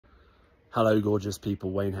Hello gorgeous people,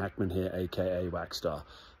 Wayne Hackman here, aka Waxstar.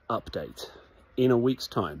 Update. In a week's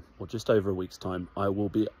time, or just over a week's time, I will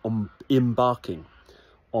be embarking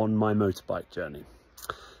on my motorbike journey.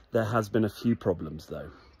 There has been a few problems though,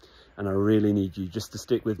 and I really need you just to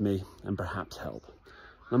stick with me and perhaps help.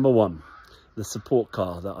 Number one, the support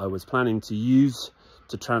car that I was planning to use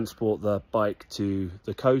to transport the bike to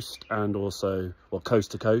the coast and also, well,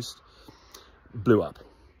 coast to coast, blew up.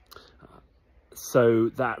 So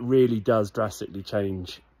that really does drastically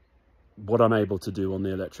change what I'm able to do on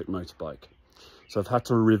the electric motorbike. So I've had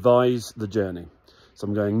to revise the journey. So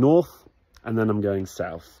I'm going north and then I'm going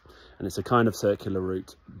south. And it's a kind of circular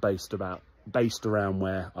route based around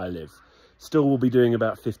where I live. Still will be doing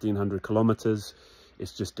about 1,500 kilometers.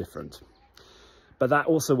 It's just different. But that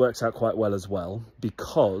also works out quite well as well,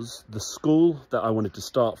 because the school that I wanted to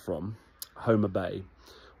start from, Homer Bay,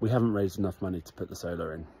 we haven't raised enough money to put the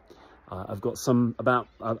solar in. I've got some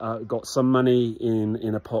money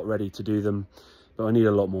in a pot ready to do them, but I need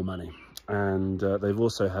a lot more money. And they've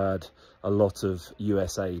also had a lot of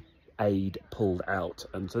USA aid pulled out,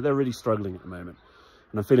 and so they're really struggling at the moment.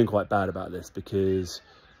 And I'm feeling quite bad about this because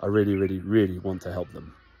I really want to help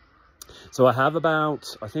them. So I have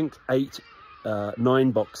about, I think,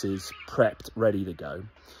 9 boxes prepped, ready to go.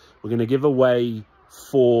 We're going to give away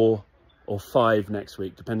 4 or 5 next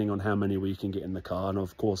week, depending on how many we can get in the car. And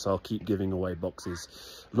of course, I'll keep giving away boxes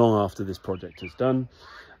long after this project is done.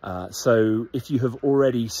 So if you have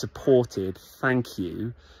already supported, thank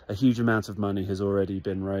you. A huge amount of money has already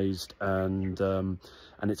been raised, and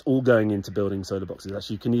it's all going into building solar boxes.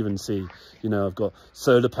 Actually, you can even see, you know, I've got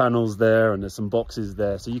solar panels there and there's some boxes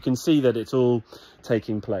there. So you can see that it's all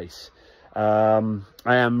taking place. I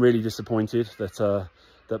am really disappointed that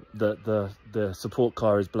the support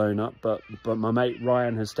car is blown up, but my mate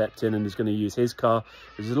Ryan has stepped in and is going to use his car,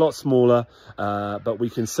 which is a lot smaller, but we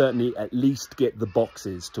can certainly at least get the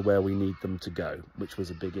boxes to where we need them to go, which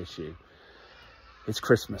was a big issue. It's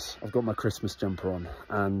Christmas. I've got my Christmas jumper on,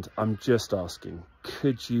 and I'm just asking,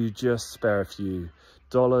 could you just spare a few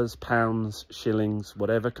dollars, pounds, shillings,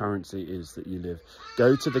 whatever currency it is that you live?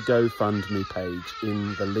 Go to the GoFundMe page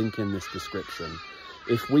in the link in this description.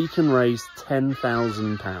 If we can raise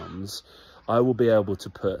 £10,000, I will be able to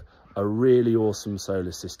put a really awesome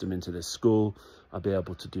solar system into this school. I'll be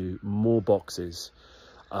able to do more boxes.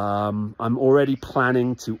 I'm already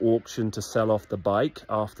planning to auction to sell off the bike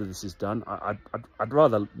after this is done. I'd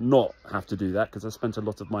rather not have to do that because I spent a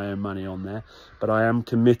lot of my own money on there, but I am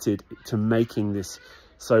committed to making this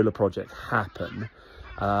solar project happen.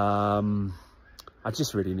 I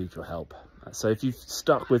just really need your help. So if you've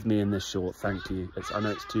stuck with me in this short, thank you. I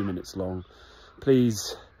know it's 2 minutes long.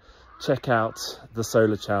 Please check out the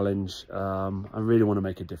solar challenge. I really want to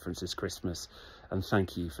make a difference this Christmas, and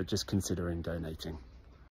thank you for just considering donating.